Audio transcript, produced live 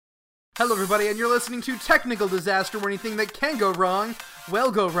Hello everybody, and you're listening to Technical Disaster, where anything that can go wrong will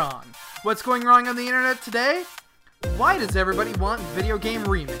go wrong. What's going wrong on the internet today? Why does everybody want video game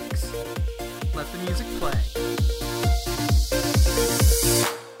remakes? Let the music play.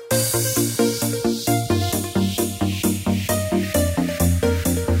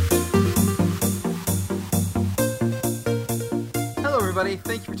 Hello everybody,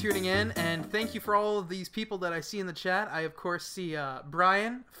 thank you for tuning in, and thank you for all of these people that I see in the chat. I of course see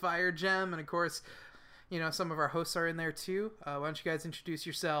Brian, Fire Gem, and of course, some of our hosts are in there too. Why don't you guys introduce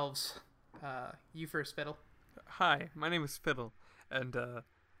yourselves? You first, Fiddle. Hi, my name is Fiddle, and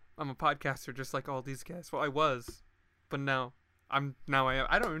I'm a podcaster just like all these guys. Well, I was, but now I am.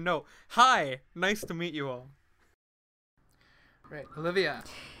 I don't even know. Hi, nice to meet you all. Right, Olivia,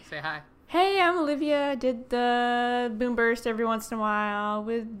 say hi. Hey, I'm Olivia. Did the boom burst every once in a while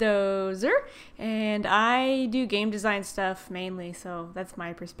with Dozer, and I do game design stuff mainly, so that's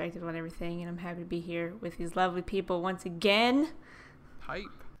my perspective on everything, and I'm happy to be here with these lovely people once again. Hype.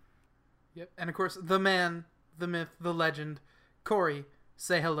 Yep, and of course, the man, the myth, the legend, Corey.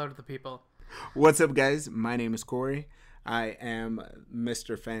 Say hello to the people. What's up, guys? My name is Corey. I am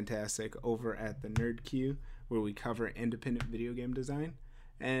Mr. Fantastic over at the Nerd Queue, where we cover independent video game design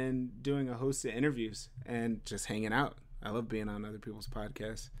and doing a host of interviews and just hanging out. I love being on other people's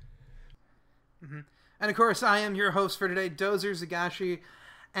podcasts. Mm-hmm. And of course, I am your host for today, Dozer Zagashi,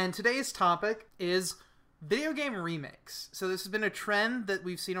 and today's topic is video game remakes. So this has been a trend that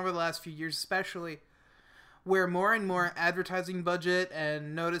we've seen over the last few years, especially where more and more advertising budget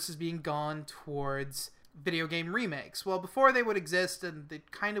and notice is being gone towards video game remakes. Well, before they would exist, and they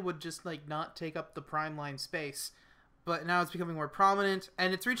kind of would just not take up the prime line space. But now it's becoming more prominent,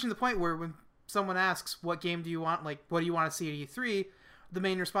 and it's reaching the point where when someone asks, what game do you want, what do you want to see at E3, the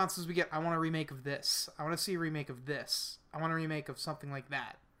main responses we get, I want a remake of this. I want to see a remake of this. I want a remake of something like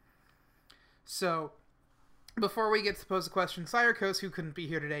that. So, before we get to pose the question, Cyricos, who couldn't be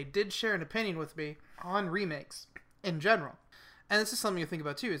here today, did share an opinion with me on remakes in general. And this is something to think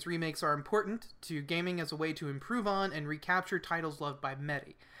about too, is remakes are important to gaming as a way to improve on and recapture titles loved by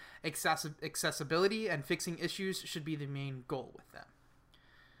many. Accessibility and fixing issues should be the main goal with them.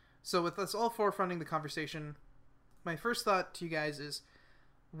 So with us all forefronting the conversation, my first thought to you guys is,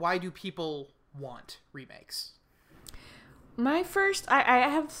 why do people want remakes? I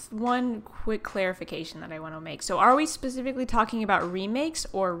have one quick clarification that I want to make. So are we specifically talking about remakes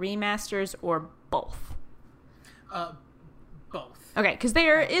or remasters or both? Both. Okay, because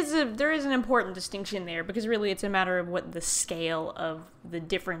there is an important distinction there, because really it's a matter of what the scale of the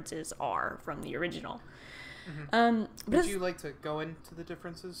differences are from the original. Mm-hmm. Would you like to go into the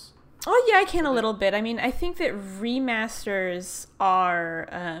differences? Oh yeah, I can a little bit. I mean, I think that remasters are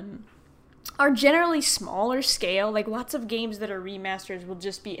generally smaller scale. Like lots of games that are remasters will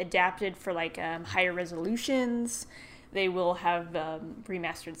just be adapted for higher resolutions. They will have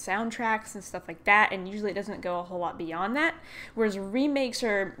remastered soundtracks and stuff like that, and usually it doesn't go a whole lot beyond that. Whereas remakes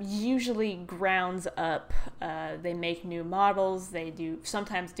are usually grounds up. They make new models. They go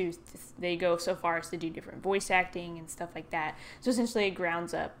so far as to do different voice acting and stuff like that. So essentially a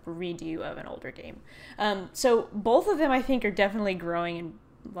grounds up redo of an older game. So both of them I think are definitely growing in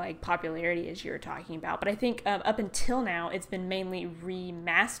popularity, as you were talking about, but I think up until now it's been mainly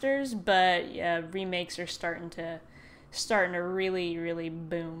remasters, but remakes are starting to really, really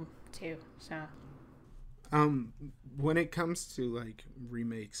boom too. So when it comes to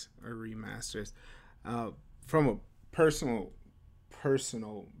remakes or remasters, from a personal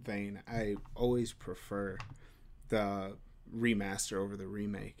vein, I always prefer the remaster over the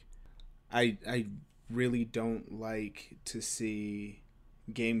remake. I really don't like to see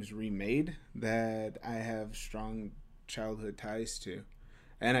games remade that I have strong childhood ties to,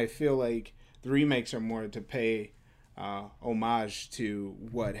 and I feel like the remakes are more to pay homage to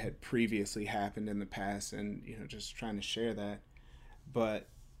what had previously happened in the past, and just trying to share that. But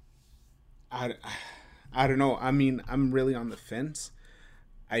I don't know. I mean, I'm really on the fence.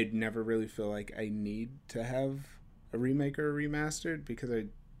 I never really feel like I need to have a remake or a remastered, because I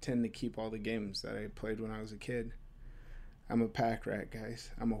tend to keep all the games that I played when I was a kid. I'm a pack rat, guys.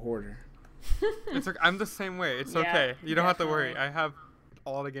 I'm a hoarder. It's okay. I'm the same way. It's okay. You don't have to worry. I have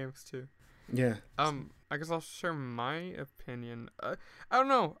all the games too. Yeah. I guess I'll share my opinion. I don't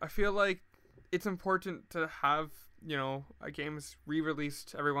know. I feel like it's important to have, a game's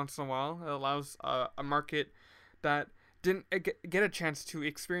re-released every once in a while. It allows a market that didn't get a chance to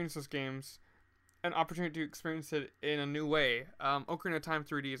experience those games an opportunity to experience it in a new way. Ocarina of Time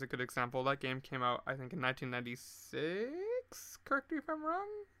 3D is a good example. That game came out, I think, in 1996. Correct me if I'm wrong.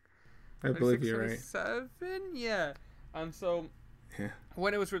 I believe you're right. 97? Yeah. So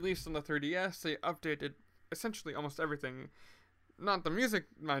when it was released on the 3DS, they updated essentially almost everything. Not the music,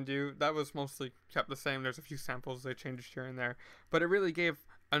 mind you, that was mostly kept the same. There's a few samples they changed here and there, but it really gave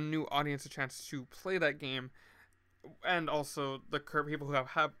a new audience a chance to play that game, and also the current people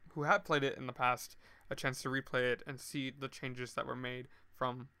who have played it in the past a chance to replay it and see the changes that were made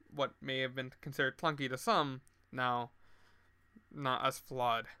from what may have been considered clunky to some, now not as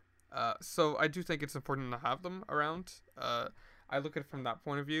flawed. So I do think it's important to have them around. I look at it from that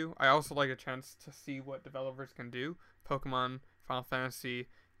point of view. I also like a chance to see what developers can do. Pokemon, Final Fantasy,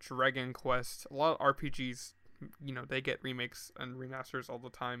 Dragon Quest, a lot of RPGs, they get remakes and remasters all the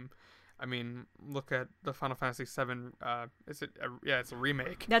time. I mean, look at the Final Fantasy VII. It's a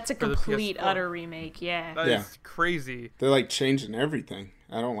remake. That's a complete, utter remake, yeah. That is crazy. They're like changing everything.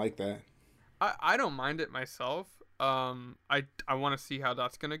 I don't like that. I don't mind it myself. I want to see how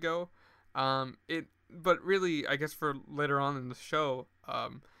that's gonna go. But really, I guess for later on in the show,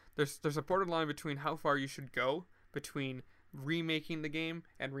 there's a borderline between how far you should go between remaking the game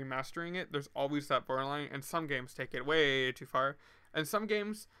and remastering it. There's always that borderline, and some games take it way too far, and some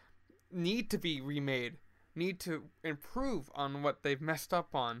games need to be remade, need to improve on what they've messed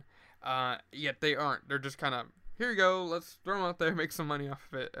up on, yet they aren't. They're just kind of, here you go, let's throw them out there, make some money off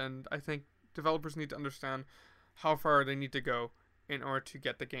of it. And I think developers need to understand how far they need to go in order to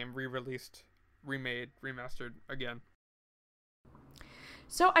get the game re-released, remade, remastered again.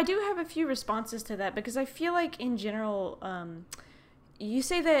 So I do have a few responses to that, because I feel like in general, you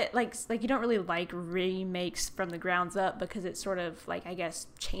say that like you don't really like remakes from the grounds up because it sort of like, I guess,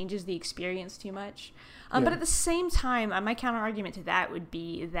 changes the experience too much. But at the same time, my counter argument to that would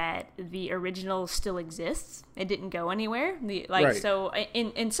be that the original still exists. It didn't go anywhere. So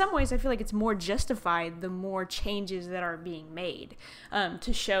in some ways, I feel like it's more justified the more changes that are being made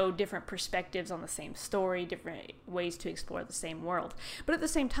to show different perspectives on the same story, different ways to explore the same world. But at the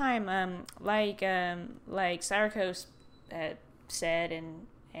same time, like Cyricos said,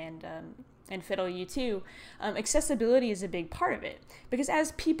 and Fiddle, you too, accessibility is a big part of it, because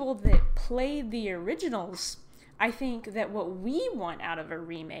as people that played the originals, I think that what we want out of a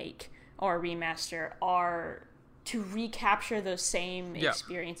remake or a remaster are to recapture those same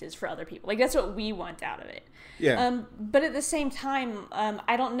experiences for other people. Like, that's what we want out of it. But at the same time,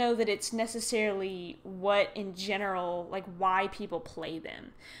 I don't know that it's necessarily what in general, like, why people play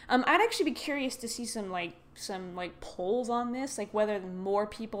them. I'd actually be curious to see some polls on this, like whether more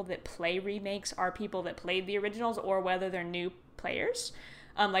people that play remakes are people that played the originals or whether they're new players.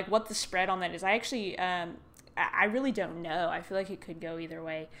 Like what the spread on that is. I actually I really don't know. I feel like it could go either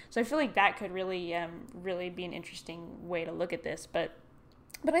way. So I feel like that could really be an interesting way to look at this. But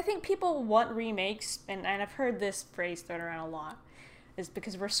I think people want remakes, and I've heard this phrase thrown around a lot, is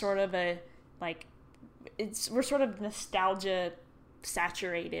because we're sort of nostalgia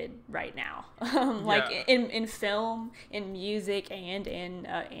saturated right now, in film, in music, and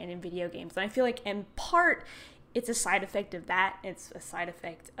in video games. And I feel like in part it's a side effect of that. It's a side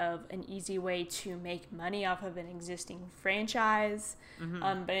effect of an easy way to make money off of an existing franchise.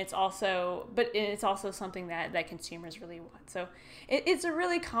 But it's also something that consumers really want. So it's a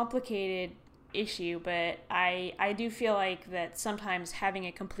really complicated issue, but I do feel like that sometimes having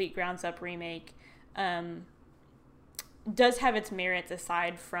a complete grounds up remake does have its merits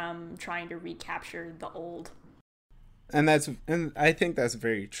aside from trying to recapture the old. And I think that's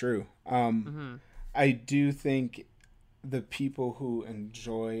very true. I do think the people who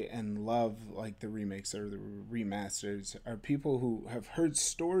enjoy and love like the remakes or the remasters are people who have heard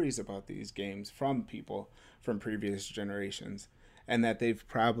stories about these games from people from previous generations, and that they've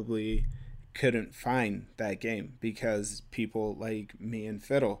probably couldn't find that game because people like me and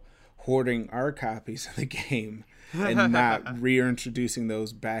Fiddle hoarding our copies of the game and not reintroducing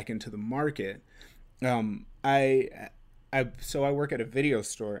those back into the market. So I work at a video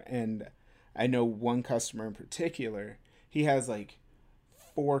store, and I know one customer in particular. He has like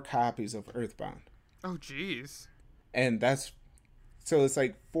 4 copies of Earthbound. Oh, jeez. And so it's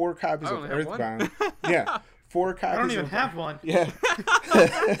like 4 copies of Earthbound. Yeah, 4 copies. I don't even have one. Yeah.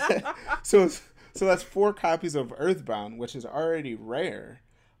 So that's 4 copies of Earthbound, which is already rare,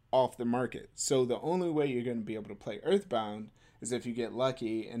 off the market. So the only way you're going to be able to play Earthbound is if you get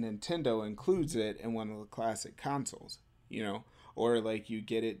lucky and Nintendo includes it in one of the classic consoles, or like you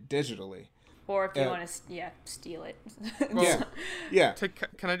get it digitally. Or if you want to, steal it. Well, yeah.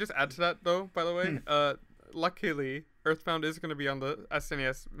 Can I just add to that, though, by the way? Luckily, Earthbound is going to be on the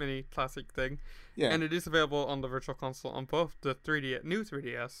SNES Mini Classic thing. Yeah. And it is available on the Virtual Console on both the new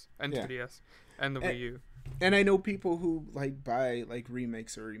 3DS and 3DS and the Wii U. And I know people who like buy like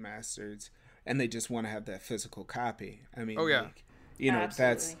remakes or remasters, and they just want to have that physical copy. I mean, you know,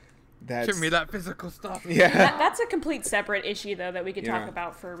 Absolutely. that's Give me that physical stuff. yeah. That's a complete separate issue, though, that we could talk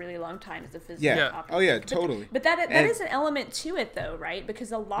about for a really long time. Is the physical Yeah. copy. Oh yeah, But totally. But that And- is an element to it, though, right?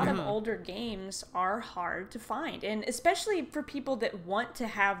 Because a lot of older games are hard to find, and especially for people that want to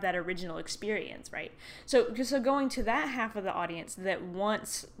have that original experience, right? So going to that half of the audience that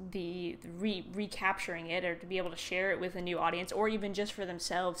wants the recapturing it, or to be able to share it with a new audience, or even just for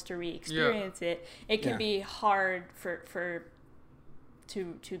themselves to re-experience it, it can be hard for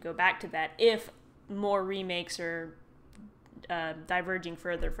to go back to that if more remakes are diverging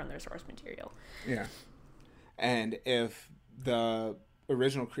further from their source material. Yeah. And if the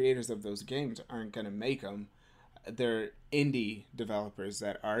original creators of those games aren't going to make them, they're indie developers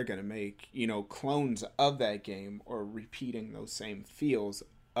that are going to make, you know, clones of that game or repeating those same feels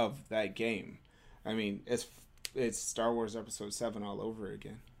of that game. I mean, it's Star Wars Episode 7 all over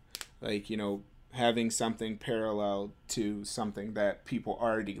again. Like, you know, having something parallel to something that people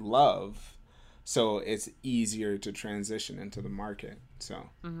already love, so it's easier to transition into the market. So,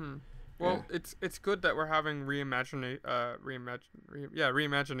 Well, it's good that we're having reimaginings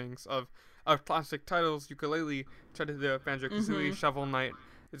of classic titles. Ukulele, the Banjo-Kazooie, Shovel Knight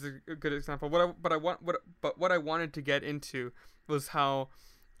is a good example. What I wanted to get into was how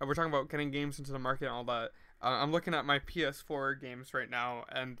we're talking about getting games into the market and all that. I'm looking at my PS4 games right now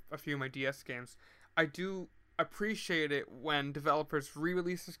and a few of my DS games. I do appreciate it when developers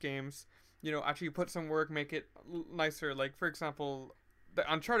re-release these games, you know, actually put some work, make it nicer. Like, for example,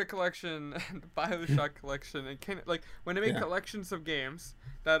 the Uncharted collection and the BioShock collection, and when they make collections of games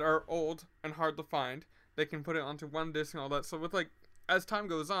that are old and hard to find, they can put it onto one disc and all that. So with, like, as time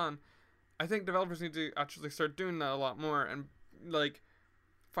goes on, I think developers need to actually start doing that a lot more and, like,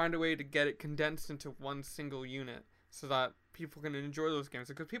 find a way to get it condensed into one single unit so that people can enjoy those games.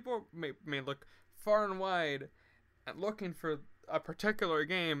 Because people may look far and wide and looking for a particular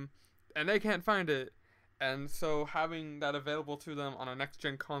game and they can't find it. And so having that available to them on a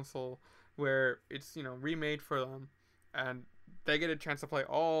next-gen console where it's, you know, remade for them and they get a chance to play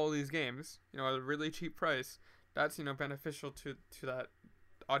all these games, you know, at a really cheap price, that's, you know, beneficial to that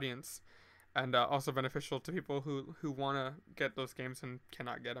audience. And also beneficial to people who want to get those games and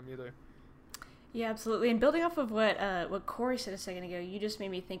cannot get them either. Yeah, absolutely. And building off of what Corey said a second ago, you just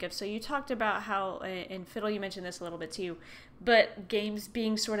made me think of, so you talked about how, in Fiddle you mentioned this a little bit too, but games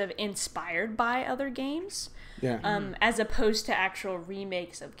being sort of inspired by other games, as opposed to actual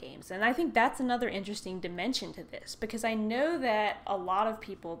remakes of games. And I think that's another interesting dimension to this, because I know that a lot of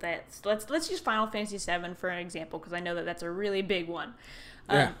people that, let's use Final Fantasy VII for an example, because I know that that's a really big one.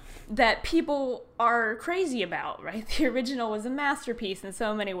 That people are crazy about, right? The original was a masterpiece in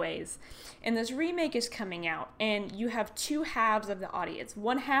so many ways. And this remake is coming out, and you have two halves of the audience.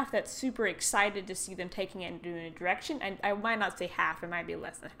 One half that's super excited to see them taking it in a new direction, and I might not say half, it might be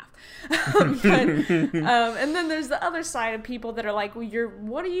less than half. And then there's the other side of people that are like, well,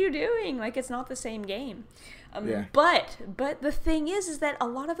 what are you doing? Like, it's not the same game. But the thing is that a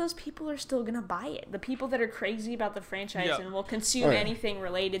lot of those people are still going to buy it. The people that are crazy about the franchise and will consume anything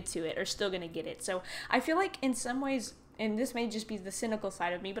related to it are still going to get it. So I feel like in some ways, and this may just be the cynical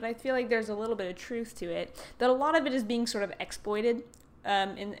side of me, but I feel like there's a little bit of truth to it, that a lot of it is being sort of exploited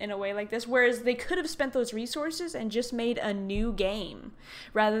in a way like this, whereas they could have spent those resources and just made a new game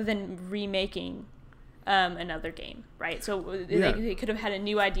rather than remaking another game, right? So they could have had a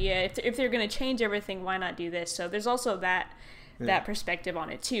new idea. If they're going to change everything, why not do this? So there's also that perspective on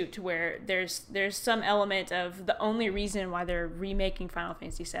it too, to where there's some element of the only reason why they're remaking Final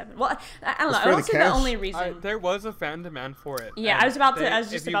Fantasy VII. Well, I don't know. I won't say the only reason. There was a fan demand for it. Yeah, I was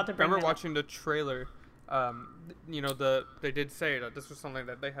just about to bring remember that watching the trailer. You know, they did say that this was something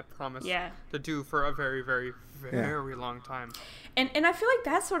that they had promised to do for a very, very, very long time. And I feel like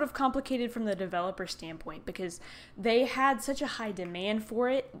that's sort of complicated from the developer standpoint, because they had such a high demand for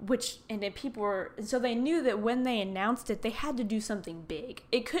it, so they knew that when they announced it, they had to do something big.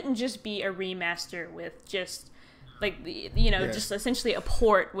 It couldn't just be a remaster with just, like, you know, just essentially a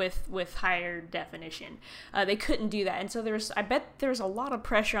port with higher definition. They couldn't do that. And so I bet there's a lot of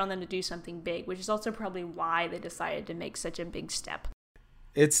pressure on them to do something big, which is also probably why they decided to make such a big step.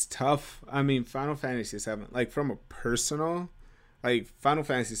 It's tough. I mean, Final Fantasy VII, like, from a personal, like, Final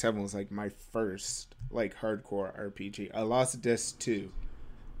Fantasy VII was, like, my first, like, hardcore RPG. I lost disc 2,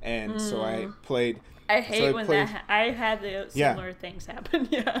 and so I played. I hate I had the similar things happen.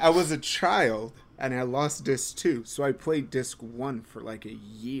 Yeah, I was a child, and I lost disc 2, so I played disc 1 for, like, a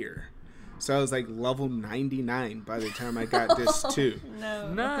year. So I was, like, level 99 by the time I got disc 2.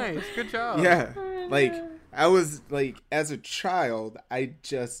 No. Nice, good job. Yeah, like, I was like, as a child, I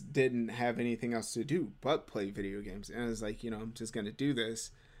just didn't have anything else to do but play video games. And I was like, I'm just going to do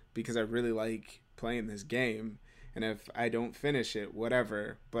this because I really like playing this game. And if I don't finish it,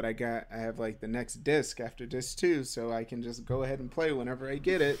 whatever. But I have like the next disc after disc 2, so I can just go ahead and play whenever I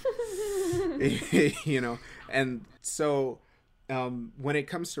get it. And so when it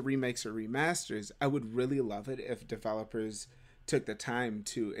comes to remakes or remasters, I would really love it if developers took the time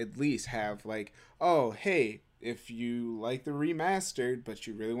to at least have like, oh, hey, if you like the remastered but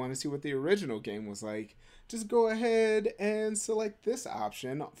you really want to see what the original game was like, just go ahead and select this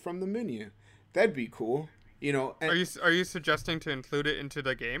option from the menu. That'd be cool. And, are you suggesting to include it into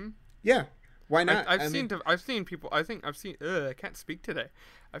the game? Yeah, why not? I've seen people. I can't speak today.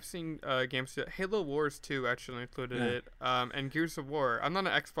 I've seen games. Halo Wars 2 actually included it. And Gears of War. I'm not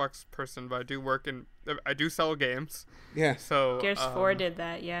an Xbox person, but I do sell games. Yeah. So Gears 4 did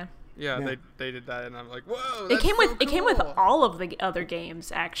that. Yeah. Yeah, they did that, and I'm like, whoa! It came with all of the other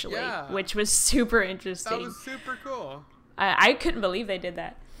games actually, which was super interesting. That was super cool. I couldn't believe they did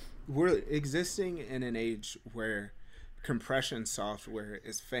that. We're existing in an age where compression software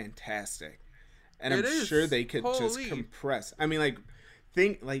is fantastic, and I'm sure they could just compress. I mean,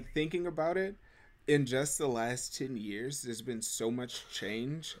 thinking about it, in just the last 10 years, there's been so much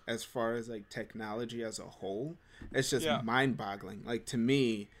change as far as like technology as a whole. It's just mind-boggling. Like, to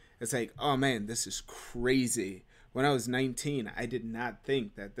me, it's like, oh man, this is crazy. When I was 19, I did not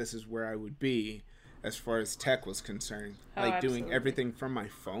think that this is where I would be as far as tech was concerned. Doing everything from my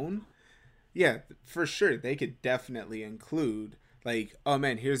phone. Yeah, for sure. They could definitely include like, oh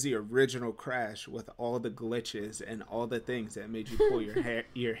man, here's the original Crash with all the glitches and all the things that made you pull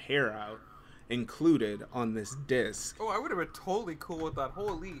your hair out included on this disc. Oh, I would have been totally cool with that whole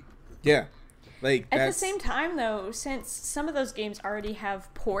Elite. Yeah. At the same time, though, since some of those games already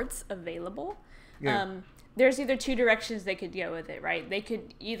have ports available, there's either two directions they could go with it, right? They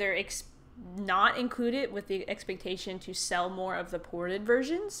could either not include it with the expectation to sell more of the ported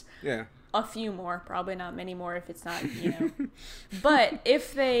versions. Yeah. A few more, probably not many more if it's not, But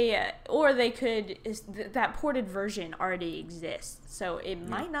if they, or they could, that ported version already exists. So it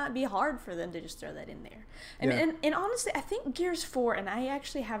might not be hard for them to just throw that in there. And honestly, I think Gears 4, and I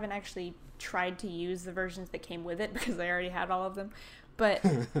actually haven't tried to use the versions that came with it because I already had all of them. But,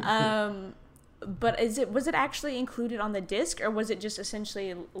 was it actually included on the disc, or was it just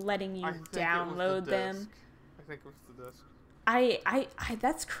essentially letting you download them? I think it was the disc. I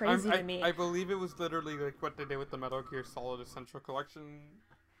that's crazy to me. I believe it was literally like what they did with the Metal Gear Solid Essential Collection.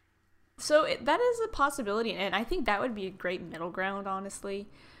 So that is a possibility, and I think that would be a great middle ground, honestly,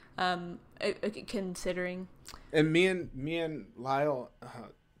 considering. And me and Lyle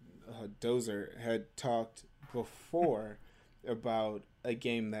Dozer had talked before about a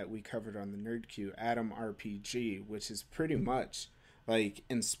game that we covered on the Nerd Q, Atom RPG, which is pretty much like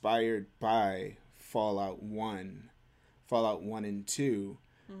inspired by Fallout 1 and 2,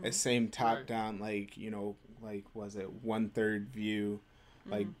 the same top-down, was it 1/3 view,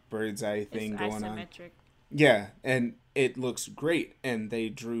 like bird's eye thing going isometric. On. Yeah, and it looks great, and they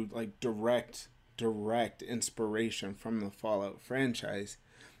drew like direct inspiration from the Fallout franchise.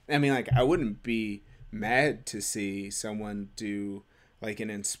 I mean, like, I wouldn't be mad to see someone do like an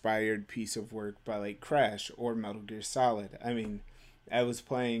inspired piece of work by like Crash or Metal Gear Solid. I mean, I was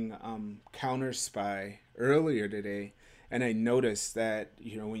playing Counter Spy earlier today, and I noticed that,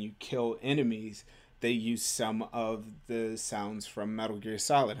 when you kill enemies, they use some of the sounds from Metal Gear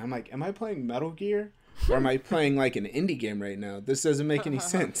Solid. I'm like, am I playing Metal Gear? Or am I playing like an indie game right now? This doesn't make any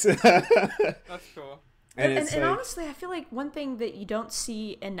sense. That's cool. And honestly, I feel like one thing that you don't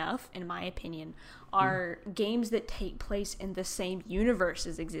see enough, in my opinion, are games that take place in the same universe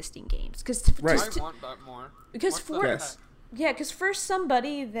as existing games. I want that more. Because for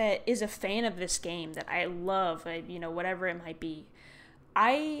somebody that is a fan of this game that I love, whatever it might be,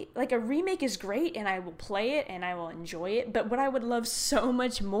 a remake is great, and I will play it and I will enjoy it. But what I would love so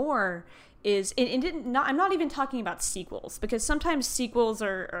much more is, I'm not even talking about sequels, because sometimes sequels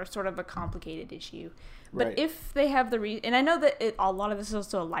are sort of a complicated issue. But right. If they have and I know that a lot of this is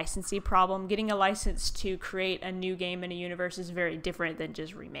also a licensee problem. Getting a license to create a new game in a universe is very different than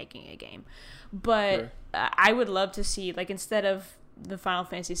just remaking a game. But sure. I would love to see, like, instead of the Final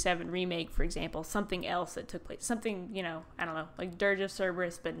Fantasy VII Remake, for example, something else that took place. Something, I don't know, like Dirge of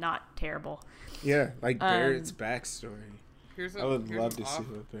Cerberus, but not terrible. Yeah, like Barrett's backstory. I would love to see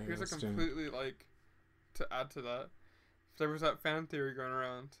what Barrett was doing. Completely, to add to that, there was that fan theory going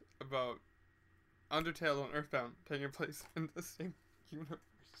around about Undertale and Earthbound taking place in the same universe.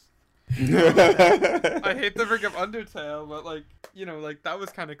 I hate to bring up Undertale, but that was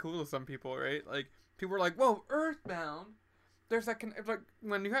kind of cool to some people, right? Like, people were like, "Whoa, Earthbound!" There's that like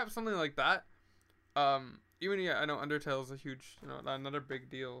when you have something like that. Even I know Undertale is a huge, another big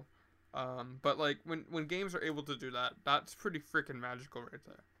deal. But like when games are able to do that, that's pretty freaking magical right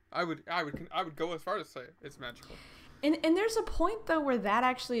there. I would go as far as say it's magical. And there's a point though where that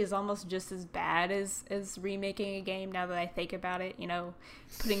actually is almost just as bad as remaking a game. Now that I think about it,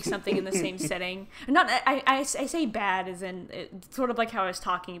 putting something in the same setting. Not I say bad as in sort of like how I was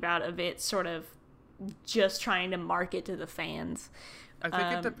talking about of it sort of just trying to market to the fans. I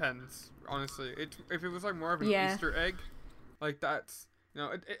think it depends. Honestly, if it was like more of an Easter egg, like that's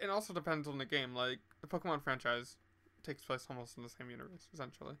it also depends on the game. Like the Pokemon franchise takes place almost in the same universe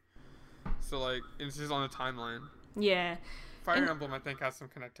essentially, so like it's just on a timeline. Yeah. Fire Emblem, I think, has some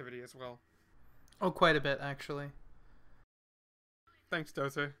connectivity as well. Oh, quite a bit, actually. Thanks,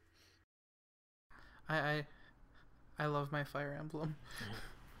 Dozer. I love my Fire Emblem.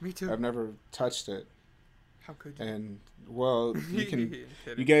 Me too. I've never touched it. How could you? And well,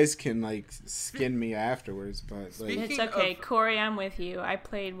 you guys can like skin me afterwards, but like, it's okay, Corey. I'm with you. I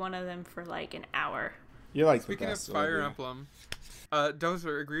played one of them for like an hour. You're like speaking the best, of Fire Emblem.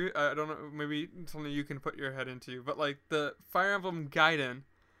 Dozer, agree? I don't know. Maybe something you can put your head into, but like the Fire Emblem Gaiden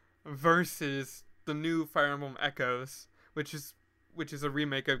versus the new Fire Emblem Echoes, which is a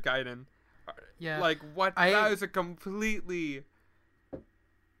remake of Gaiden. Yeah. Like what? That is a completely.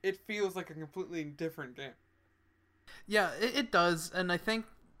 It feels like a completely different game. Yeah, it does, and I think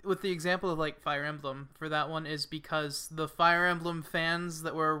with the example of like Fire Emblem for that one is because the Fire Emblem fans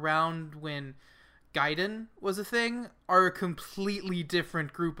that were around when Gaiden was a thing are a completely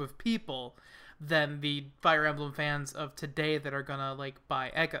different group of people than the Fire Emblem fans of today that are gonna like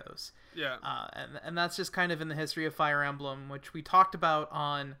buy Echoes. Yeah. And that's just kind of in the history of Fire Emblem, which we talked about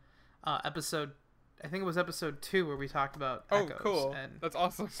on episode 2 where we talked about Echoes. Oh, cool. And that's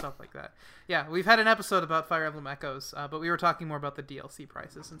awesome. Stuff like that. Yeah, we've had an episode about Fire Emblem Echoes, but we were talking more about the DLC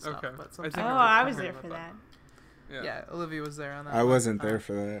prices and stuff. Okay. But I was there for that. Yeah, Olivia was there on that. I wasn't there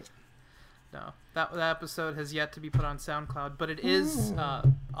for that. No, that episode has yet to be put on SoundCloud, but it is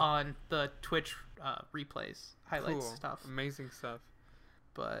on the Twitch replays, highlights stuff. Amazing stuff.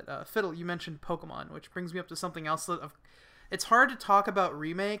 But Fiddle, you mentioned Pokemon, which brings me up to something else. It's hard to talk about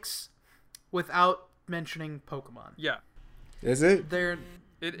remakes without mentioning Pokemon. Yeah. Is it? They're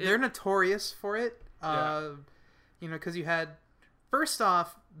notorious for it. Because you had, first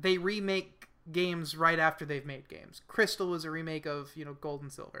off, they remake games right after they've made games. Crystal was a remake of Gold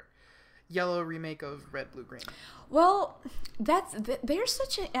and Silver. Yellow remake of Red, Blue, Green. Well, they're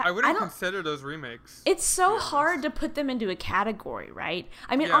such a. I wouldn't consider those remakes. It's so hard to put them into a category, right?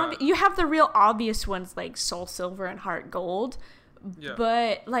 I mean, you have the real obvious ones like Soul Silver and Heart Gold. Yeah.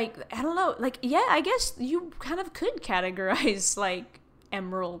 But like I don't know, like I guess you kind of could categorize like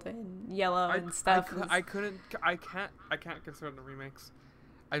Emerald and Yellow and stuff. I can't consider them remakes.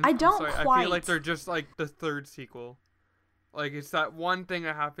 I don't quite. I feel like they're just like the third sequel. Like it's that one thing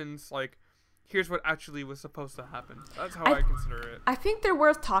that happens. Like here's what actually was supposed to happen. That's how I consider it. I think they're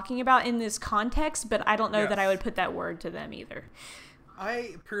worth talking about in this context, but I don't know that I would put that word to them either.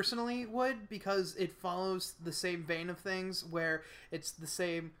 I personally would, because it follows the same vein of things where it's the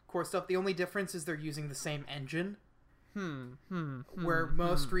same core stuff. The only difference is they're using the same engine. Where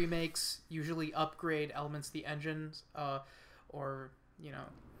most remakes usually upgrade elements of the engines,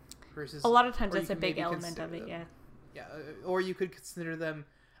 versus... A lot of times that's a big element of it, yeah. Yeah, or you could consider them,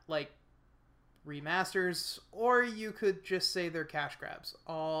 like, remasters, or you could just say they're cash grabs.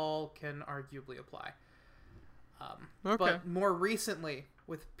 All can arguably apply. But more recently,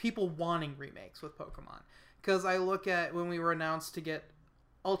 with people wanting remakes with Pokemon, because I look at when we were announced to get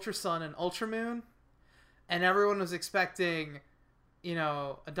Ultra Sun and Ultra Moon, and everyone was expecting,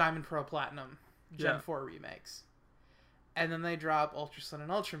 a Diamond, Pearl, Platinum Gen 4 remakes. And then they drop Ultra Sun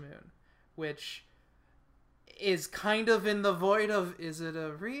and Ultra Moon, which is kind of in the void of, is it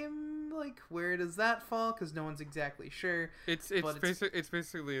a like, where does that fall? Because no one's exactly sure. It's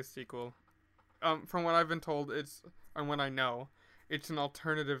basically a sequel. From what I've been told, and what I know, it's an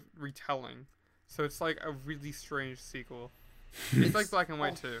alternative retelling. So it's like a really strange sequel. It's like Black and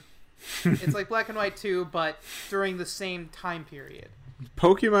White 2. It's like Black and White 2, but during the same time period.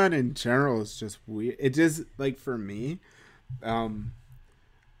 Pokemon in general is just weird. It just, like, for me,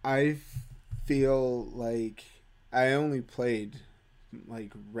 I feel like I only played,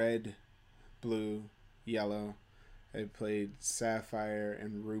 like, Red, Blue, Yellow. I played Sapphire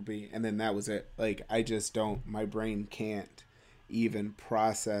and Ruby, and then that was it. Like, I just don't, my brain can't even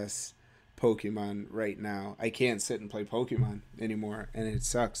process Pokemon right now. I can't sit and play Pokemon anymore, and it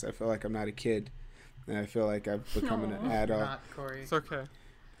sucks. I feel like I'm not a kid, and I feel like I've become an adult. Not, Corey. It's okay.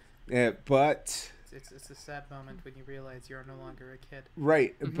 Yeah, but it's a sad moment when you realize you're no longer a kid.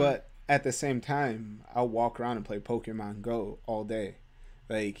 Right, but at the same time, I'll walk around and play Pokemon Go all day.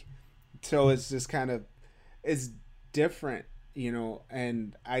 Like, so it's just kind of, it's different, you know,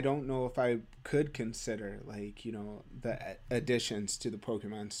 and I don't know if I could consider, like, you know, the additions to the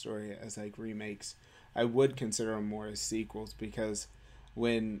Pokemon story as, like, remakes. I would consider them more as sequels because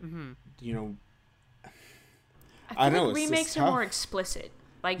when, you know, I feel like remakes are more explicit.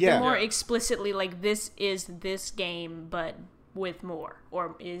 Like, they're more explicitly like, this is this game, but with more,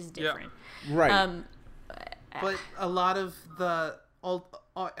 or is different. Yeah. Right. But a lot of the all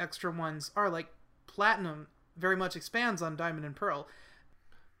extra ones are like Platinum very much expands on Diamond and Pearl.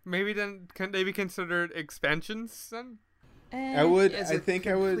 Maybe then can they be considered expansions then? I would. I think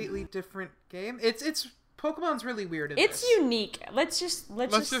I would. Completely different game. It's Pokemon's really weird. It's unique. Let's just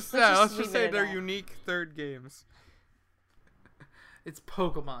say they're unique third games. It's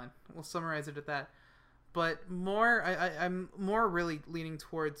Pokemon. We'll summarize it at that. But more, I'm more really leaning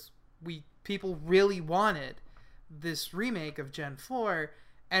towards people really wanted this remake of Gen 4,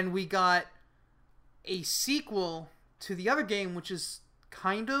 and we got a sequel to the other game, which is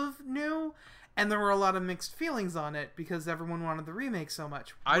kind of new, and there were a lot of mixed feelings on it because everyone wanted the remake so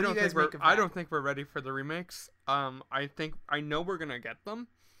much. I don't think we're ready for the remakes. I know we're gonna get them.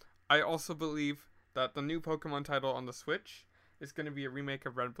 I also believe that the new Pokemon title on the Switch is going to be a remake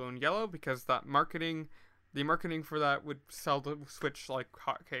of Red, Blue, and Yellow because the marketing for that would sell the Switch like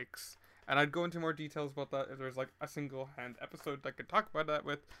hotcakes. And I'd go into more details about that if there was like a single-hand episode I could talk about that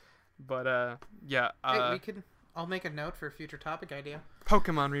with. But yeah, I'll make a note for a future topic idea.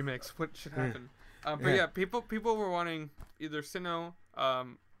 Pokemon remakes. What should happen? But yeah, people were wanting either Sinnoh.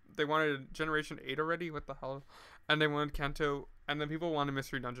 They wanted Generation 8 already. What the hell? And they wanted Kanto. And then people wanted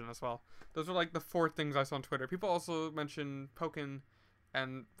Mystery Dungeon as well. Those are like the 4 things I saw on Twitter. People also mentioned Pokken,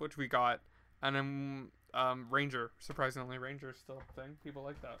 and which we got, and then Ranger. Surprisingly, Ranger's still a thing. People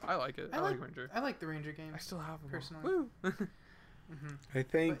like that. I like it. I like Ranger. I like the Ranger games. I still have them personally. Woo! I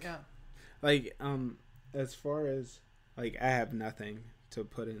think, like, as far as like, I have nothing to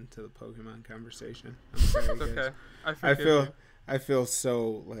put into the Pokemon conversation. I'm sorry, guys. Okay. I feel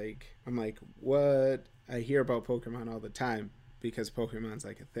so like I'm like, what? I hear about Pokemon all the time because Pokemon's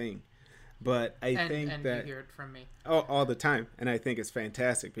like a thing. But I think that you hear it from me all the time, and I think it's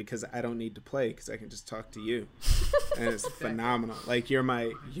fantastic because I don't need to play because I can just talk to you, and it's phenomenal. Like you're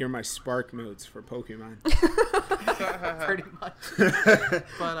my spark notes for Pokemon, pretty much.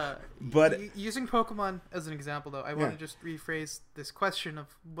 But using Pokemon as an example, though, I want to just rephrase this question of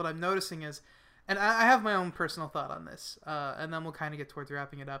what I'm noticing is, and I have my own personal thought on this, and then we'll kind of get towards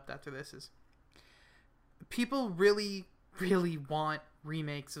wrapping it up after this. Is people really, really want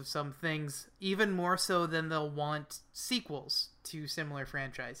remakes of some things, even more so than they'll want sequels to similar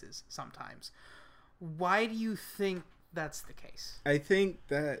franchises sometimes. Why do you think that's the case? I think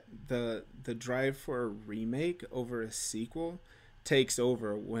that the drive for a remake over a sequel takes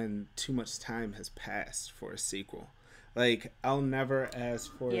over when too much time has passed for a sequel. Like, I'll never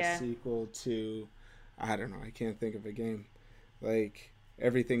ask for a sequel to, I don't know, I can't think of a game. Like,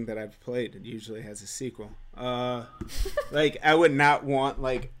 everything that I've played, it usually has a sequel. Like, I would not want,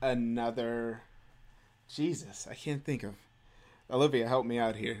 like, another... Jesus, I can't think of... Olivia, help me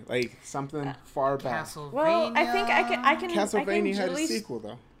out here. Like, something far back. Castlevania. Well, I think I can Castlevania had a sequel,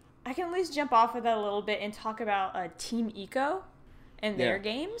 though. I can at least jump off of that a little bit and talk about Team Eco and their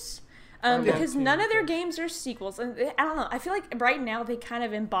games. Because none of their games are sequels. And I don't know. I feel like right now they kind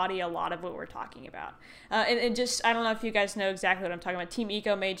of embody a lot of what we're talking about. And just, I don't know if you guys know exactly what I'm talking about. Team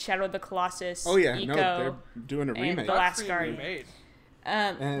Eco made Shadow of the Colossus. Oh, yeah. Eco, no, they're doing a remake. And The Last Guardian.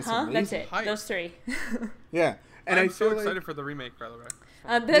 That's it. Hype. Those 3. Yeah. And I'm so excited for the remake, by the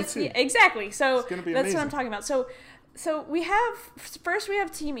way. That's exactly. So it's gonna be that's amazing. what I'm talking about. So we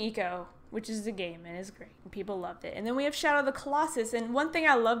have Team Eco, which is the game and is great and people loved it, and then we have Shadow of the Colossus, and one thing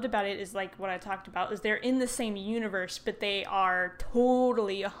I loved about it is like what I talked about is they're in the same universe but they are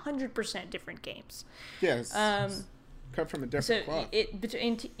totally 100% different games. Yes. Cut from a different cloth.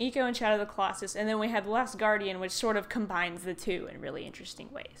 Between Eco and Shadow of the Colossus, and then we have The Last Guardian, which sort of combines the two in really interesting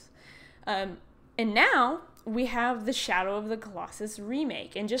ways. And now we have the Shadow of the Colossus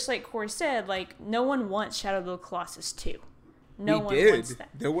remake, and just like Corey said, like no one wants Shadow of the Colossus 2. No one wants that.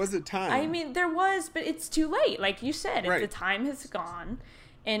 There was a time. I mean, there was, but it's too late. Like you said, right. The time has gone.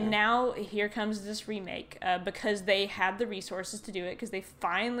 And now here comes this remake because they had the resources to do it because they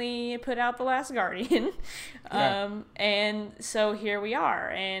finally put out The Last Guardian. And so here we are.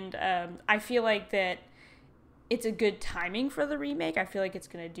 And I feel like that it's a good timing for the remake. I feel like it's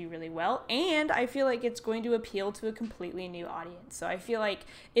going to do really well, and I feel like it's going to appeal to a completely new audience. So I feel like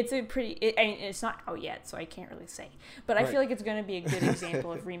it's a pretty I mean, it's not out yet, so I can't really say, but I feel like it's going to be a good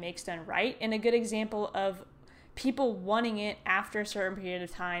example of remakes done right, and a good example of people wanting it after a certain period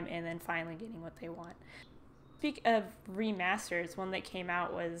of time and then finally getting what they want. Speak of remasters, one that came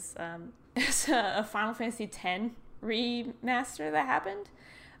out was a Final Fantasy X remaster that happened.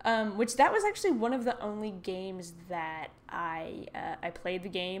 Which that was actually one of the only games that I played the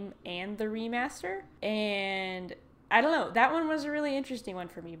game and the remaster, and I don't know, that one was a really interesting one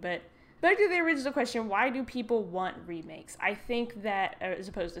for me. But back to the original question, why do people want remakes? I think that, as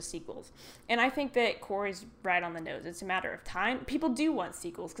opposed to sequels, and I think that Corey's right on the nose. It's a matter of time. People do want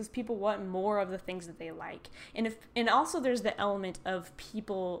sequels because people want more of the things that they like, and also there's the element of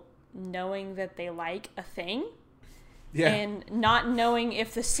people knowing that they like a thing. Yeah. And not knowing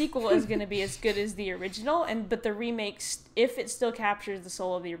if the sequel is going to be as good as the original, but the remakes, if it still captures the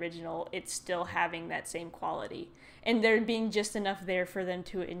soul of the original, it's still having that same quality, and there being just enough there for them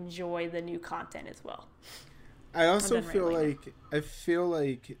to enjoy the new content as well. I also feel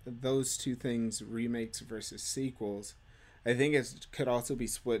like those two things, remakes versus sequels, I think it could also be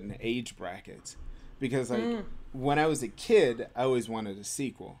split in age brackets, because when I was a kid, I always wanted a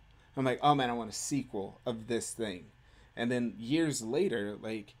sequel. I'm like, oh man, I want a sequel of this thing. And then years later,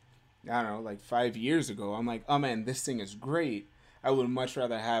 like, I don't know, like 5 years ago, I'm like, oh man, this thing is great. I would much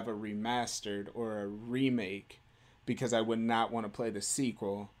rather have a remastered or a remake, because I would not want to play the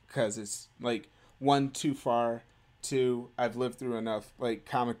sequel, because it's like, one, too far, two, I've lived through enough like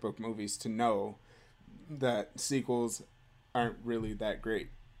comic book movies to know that sequels aren't really that great.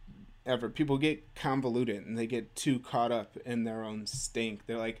 Ever. People get convoluted and they get too caught up in their own stink.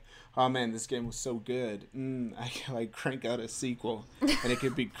 They're like, oh man, this game was so good, I can like crank out a sequel and it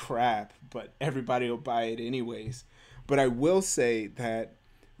could be crap, but everybody will buy it anyways. But I will say that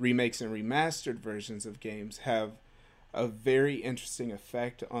remakes and remastered versions of games have a very interesting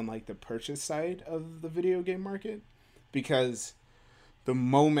effect on like the purchase side of the video game market, because the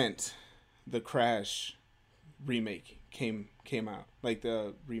moment the Crash remake came out, like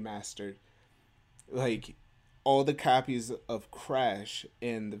the remastered, like all the copies of Crash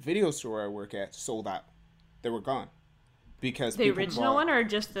in the video store I work at sold out. They were gone, because the original one, or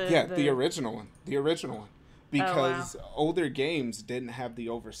just the original one, because older games didn't have the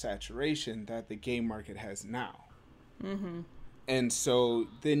oversaturation that the game market has now. And so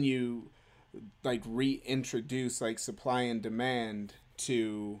then you like reintroduce like supply and demand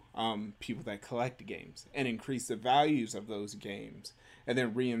to people that collect games, and increase the values of those games, and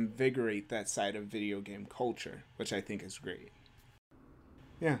then reinvigorate that side of video game culture, which I think is great.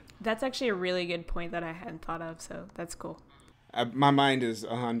 Yeah. That's actually a really good point that I hadn't thought of, so that's cool. My mind is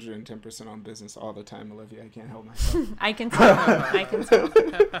 110% on business all the time, Olivia. I can't help myself. I can tell.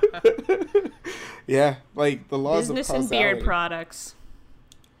 Yeah, like the laws business of causality. And beard products.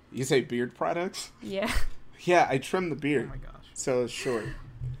 You say beard products? Yeah. Yeah, I trim the beard. Oh my gosh. So it's short.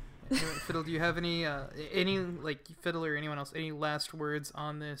 Fiddle, do you have any like Fiddle or anyone else, any last words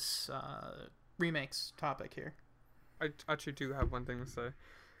on this remakes topic here? I actually do have one thing to say.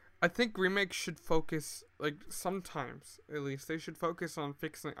 I think remakes should focus, like sometimes at least, they should focus on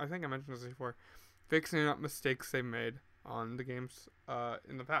fixing, I think I mentioned this before, fixing up mistakes they made on the games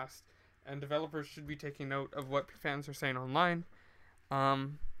in the past. And developers should be taking note of what fans are saying online.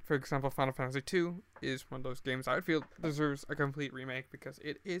 For example, Final Fantasy II is one of those games I feel deserves a complete remake, because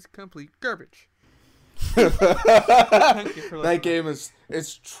it is complete garbage. Thank you for that game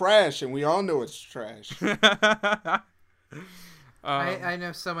it's trash, and we all know it's trash. I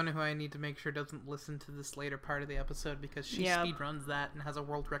know someone who I need to make sure doesn't listen to this later part of the episode, because she speedruns that and has a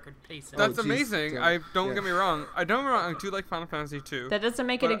world record pace. That's amazing. Don't get me wrong. I do like Final Fantasy II. That doesn't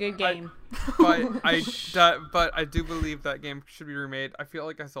make it a good game. But I do believe that game should be remade. I feel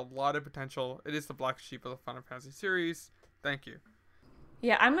like it has a lot of potential. It is the black sheep of the Final Fantasy series. Thank you.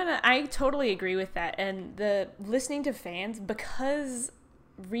 Yeah, I totally agree with that. And listening to fans, because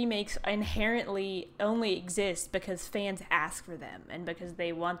remakes inherently only exist because fans ask for them and because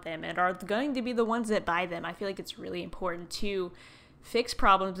they want them and are going to be the ones that buy them. I feel like it's really important to fix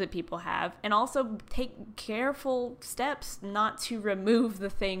problems that people have, and also take careful steps not to remove the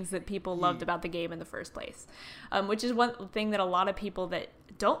things that people loved about the game in the first place, which is one thing that a lot of people that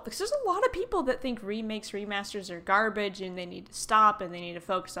don't, because there's a lot of people that think remakes, remasters are garbage and they need to stop and they need to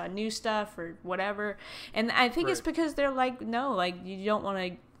focus on new stuff or whatever. And I think it's because they're like, no, like you don't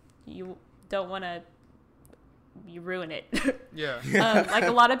want to you ruin it. Yeah. Like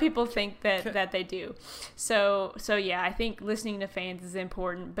a lot of people think that they do. So yeah, I think listening to fans is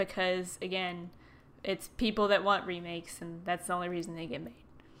important because, again, it's people that want remakes, and that's the only reason they get made.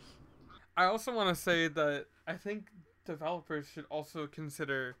 I also want to say that I think developers should also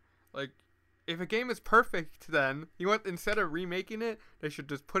consider, like, if a game is perfect, then instead of remaking it, they should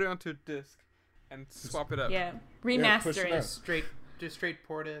just put it onto a disc and swap it up. Yeah, remaster push it it. up. Just straight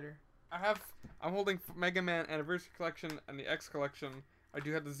port it. Or... I'm holding Mega Man Anniversary Collection and the X Collection. I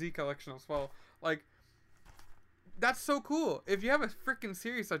do have the Z Collection as well. Like, that's so cool. If you have a freaking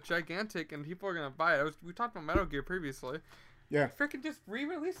series that's gigantic and people are gonna buy it, we talked about Metal Gear previously. Yeah. Freaking just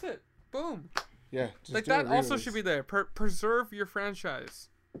re-release it. Boom. Yeah. Just Like, do a that also re-release. should be there. Preserve your franchise.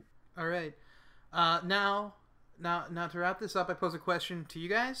 All right. Now to wrap this up, I pose a question to you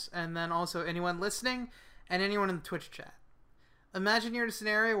guys, and then also anyone listening, and anyone in the Twitch chat. Imagine you're in a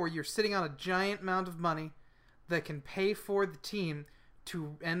scenario where you're sitting on a giant amount of money that can pay for the team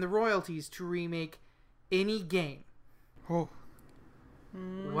and the royalties to remake any game. Oh.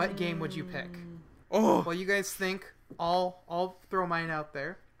 What game would you pick? Oh. Well, you guys think, I'll throw mine out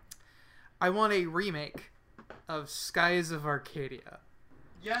there. I want a remake of Skies of Arcadia.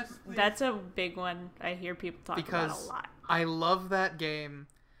 Yes, please. That's a big one. I hear people talk about Because a lot. I love that game.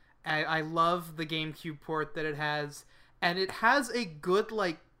 I love the GameCube port that it has. And it has a good,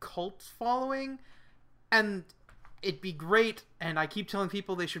 like, cult following. And it'd be great. And I keep telling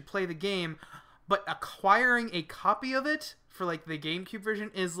people they should play the game. But acquiring a copy of it for, like, the GameCube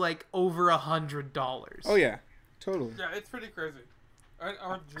version is, like, over $100. Oh yeah, totally. Yeah, it's pretty crazy.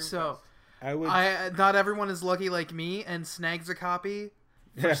 So, I would. not everyone is lucky like me and snags a copy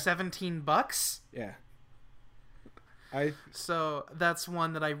for Yeah. $17. Yeah. So that's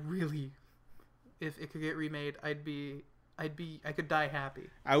one that I really, if it could get remade, I could die happy.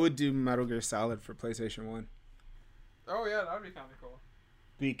 I would do Metal Gear Solid for PlayStation 1 Oh yeah, that would be kind of cool.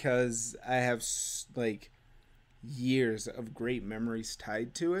 because I have like years of great memories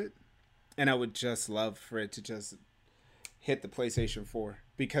tied to it, and I would just love for it to just hit the PlayStation 4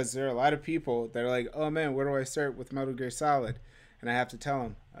 because there are a lot of people that are like, "Oh man, where do I start with Metal Gear Solid?" And I have to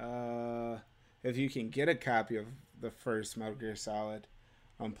tell them, if you can get a copy of the first Metal Gear Solid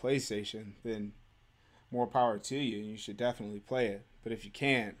on PlayStation, then more power to you. You should definitely play it. But if you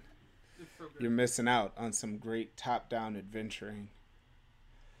can't, It's so good. you're missing out on some great top-down adventuring.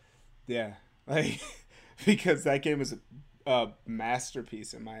 Yeah, like because that game is a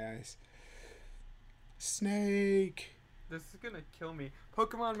masterpiece in my eyes. Snake. This is gonna kill me.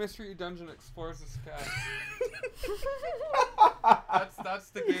 Pokemon Mystery Dungeon Explores the Sky. That's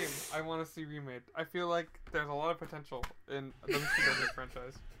the game I want to see remade. I feel like there's a lot of potential in the Mystery Dungeon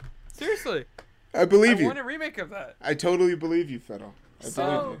franchise. Seriously, I believe I you. want a remake of that. I totally believe you, Fiddle. I So-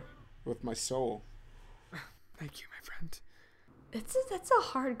 believe you with my soul. Thank you, my friend. That's a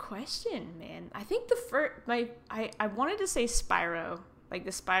hard question, man. I think the first I wanted to say Spyro, like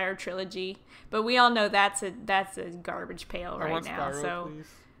the Spyro trilogy, but we all know that's a garbage pail I right want now. Spyro, So please.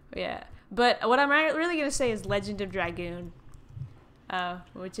 yeah, but what I'm really gonna say is Legend of Dragoon,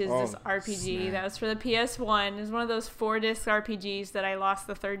 which is this RPG snap. that was for the PS1. It's one of those 4-disc RPGs that I lost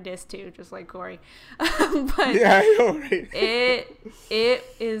the 3rd disc to, just like Corey. But Yeah, I know, right?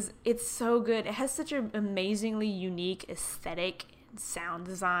 it's so good. It has such an amazingly unique aesthetic and sound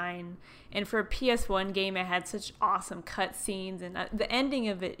design, and for a PS1 game it had such awesome cutscenes, and the ending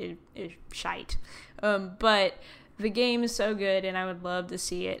of it is shite, but the game is so good, and I would love to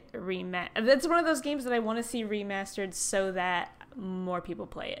see it That's one of those games that I want to see remastered so that more people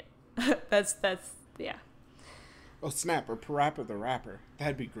play it. that's yeah. Oh snap! Or Parappa the Rapper.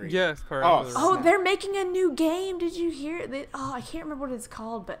 That'd be great. Yes, Oh, Parappa. Oh, Snap. they're making a new game. Did you hear? I can't remember what it's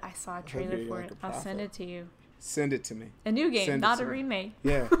called, but I saw a trailer be for like it. a I'll send prophet. it to you. Send it to me. A new game, Send it not to a me. remake.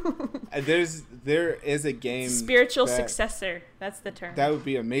 Yeah. there is a game. Spiritual that- successor. That's the term. That would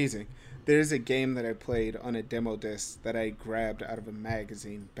be amazing. There's a game that I played on a demo disc that I grabbed out of a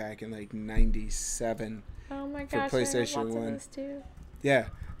magazine back in like '97. Oh my for gosh, PlayStation I have lots 1. of those too. Yeah,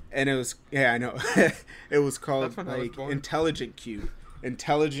 and it was I know it was called That's when I was like born. Intelligent Cube.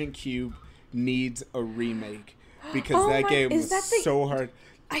 Intelligent Cube needs a remake because Oh that my- game is was that the- so hard.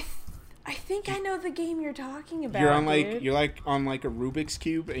 I think I know the game you're talking about. You're on like dude. you're like on like a Rubik's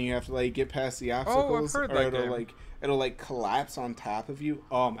cube and you have to like get past the obstacles heard or that it'll game. it'll like collapse on top of you.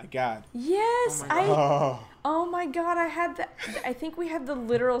 Oh my god. Yes, Oh my Oh. Oh my god, I had that. I think we have the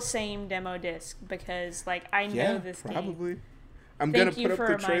literal same demo disc because like I know Yeah, this game. probably. I'm Thank gonna you put for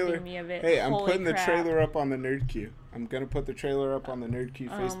up the reminding trailer. me of it. Hey, I'm Holy putting crap. the trailer up on the Nerd Queue. I'm gonna put the trailer up on the Nerd Queue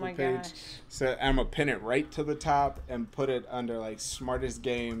Oh my Facebook page. gosh. So I'm gonna pin it right to the top and put it under like smartest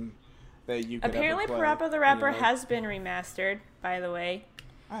game that you could Apparently, ever play. Parappa the And Rapper you're like, has been remastered. By the way,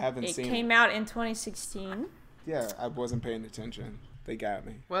 I haven't it seen came it. out in 2016. Yeah, I wasn't paying attention. They got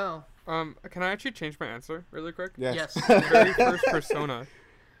me. Well, Can I actually change my answer really quick? Yes. Yes. The very first Persona.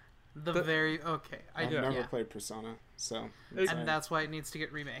 Okay. I've yeah. never played Persona, so And that's why it needs to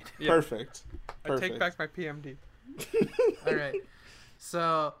get remade. Yeah. perfect. I take back my PMD. All right.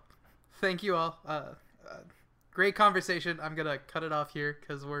 So, thank you all. Great conversation. I'm gonna cut it off here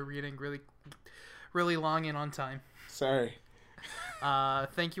because we're reading really long and on time. Sorry.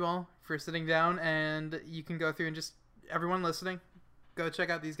 Thank you all for sitting down, and you can go through and just everyone listening, go check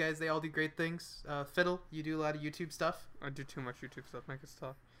out these guys. They all do great things. Fiddle, you do a lot of YouTube stuff. I do too much YouTube stuff. Make it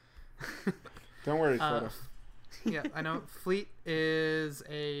stop. Don't worry, Fiddle. Yeah, I know. Fleet is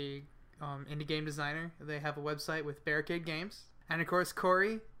a indie game designer. They have a website with Barricade Games. And of course,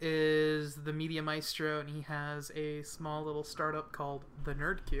 Corey is the media maestro, and he has a small little startup called The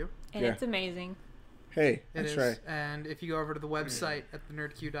Nerd Queue. And Yeah. it's amazing. Hey, It that's is. right. And if you go over to the website at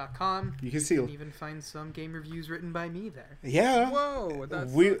thenerdq.com, You can see. you can even find some game reviews written by me there. Yeah. Whoa,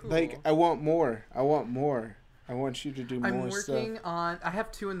 that's we so cool. like. I want more. I want you to do I'm more working stuff. on. I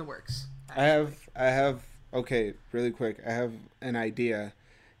have 2 in the works. I have. Okay, really quick. I have an idea.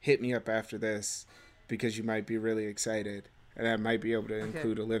 Hit me up after this because you might be really excited, and I might be able to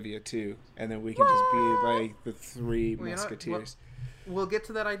include Olivia too, and then we can just be like the 3 Well, you know what? musketeers. We'll get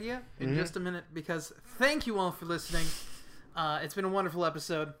to that idea in just a minute because thank you all for listening. It's been a wonderful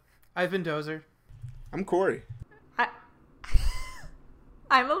episode. I've been Dozer. I'm Corey.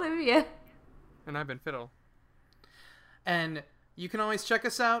 I'm Olivia. And I've been Fiddle. And you can always check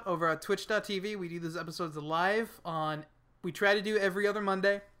us out over at twitch.tv. We do these episodes live on. We try to do every other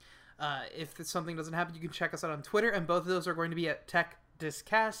Monday. If something doesn't happen, you can check us out on Twitter, and both of those are going to be at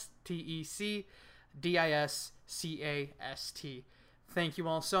TechDiscast, TechDiscast. Thank you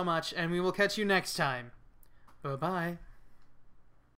all so much, and we will catch you next time. Bye-bye.